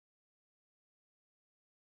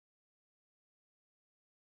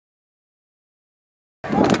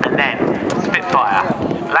and then Spitfire,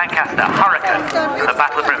 Lancaster, Hurricane for the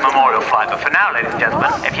Battle of Britain Memorial flight. But for now, ladies and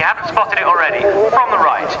gentlemen, if you haven't spotted it already, from the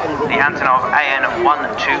right, the Antanov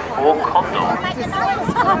AN124 Condor.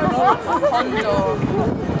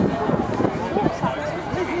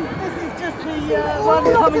 One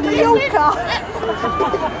coming to Yorker.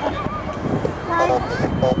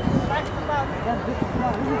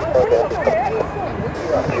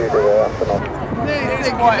 It's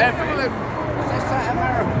quite heavy. It's that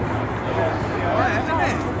American. Right, isn't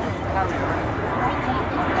it?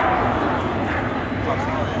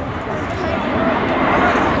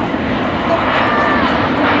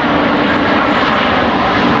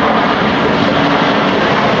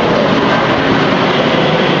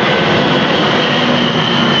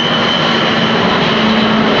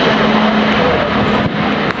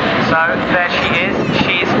 There she is.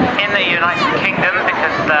 She's in the United Kingdom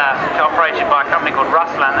because it's operated by a company called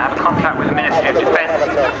Ruslan that have a contract with the Ministry of Defence,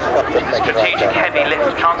 which is a strategic heavy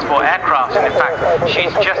lift transport aircraft. And in fact,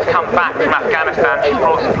 she's just come back from Afghanistan. She's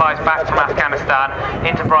brought supplies back from Afghanistan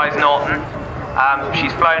into Brize Norton.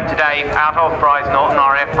 She's flown today out of Brize Norton,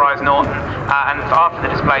 RAF Brize Norton, and after the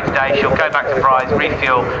display today she'll go back to Brize,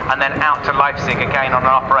 refuel, and then out to Leipzig again on an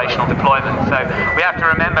operational deployment. So we have to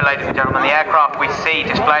remember, ladies and gentlemen, the aircraft we see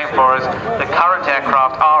displaying for us, the current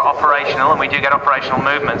aircraft are operational, and we do get operational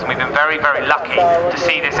movements, and we've been very, very lucky to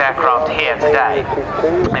see this aircraft here today.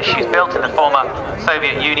 She's built in the former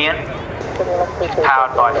Soviet Union. She's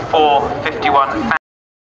powered by 4 51